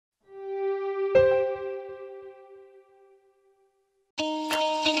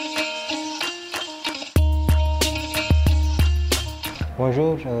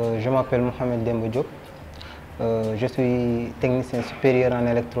Bonjour, je m'appelle Demba Diop. Je suis technicien supérieur en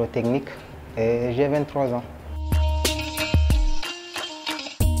électrotechnique et j'ai 23 ans.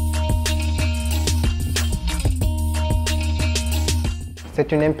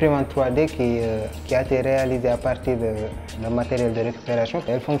 C'est une imprimante 3D qui a été réalisée à partir de matériel de récupération.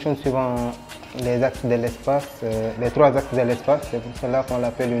 Elle fonctionne suivant les axes de l'espace, les 3 axes de l'espace. C'est pour cela qu'on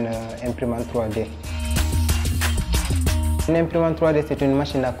l'appelle une imprimante 3D. Une imprimante 3D, c'est une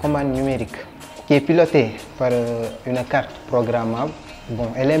machine à commande numérique qui est pilotée par une carte programmable. Bon,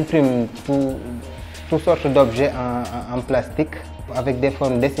 elle imprime toutes sortes d'objets en plastique avec des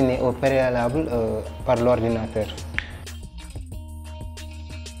formes dessinées au préalable par l'ordinateur.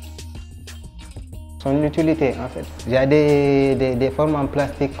 Son utilité, en fait, il y a des formes en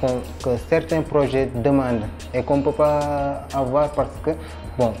plastique que certains projets demandent et qu'on ne peut pas avoir parce que,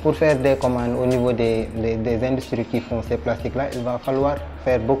 bon, pour faire des commandes au niveau des industries qui font ces plastiques-là, il va falloir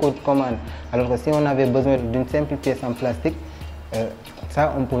faire beaucoup de commandes. Alors que si on avait besoin d'une simple pièce en plastique,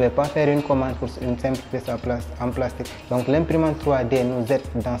 ça, on ne pouvait pas faire une commande pour une simple pièce en plastique. Donc l'imprimante 3D nous aide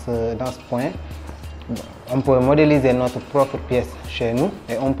dans ce point. On peut modéliser notre propre pièce chez nous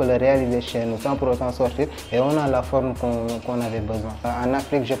et on peut le réaliser chez nous sans pour autant sortir et on a la forme qu'on avait besoin. En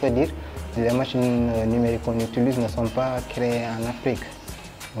Afrique, je peux dire, les machines numériques qu'on utilise ne sont pas créées en Afrique.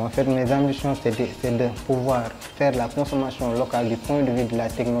 En fait, mes ambitions, c'est de pouvoir faire la consommation locale du point de vue de la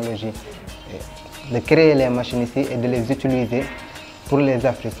technologie, de créer les machines ici et de les utiliser pour les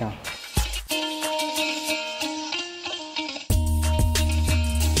Africains.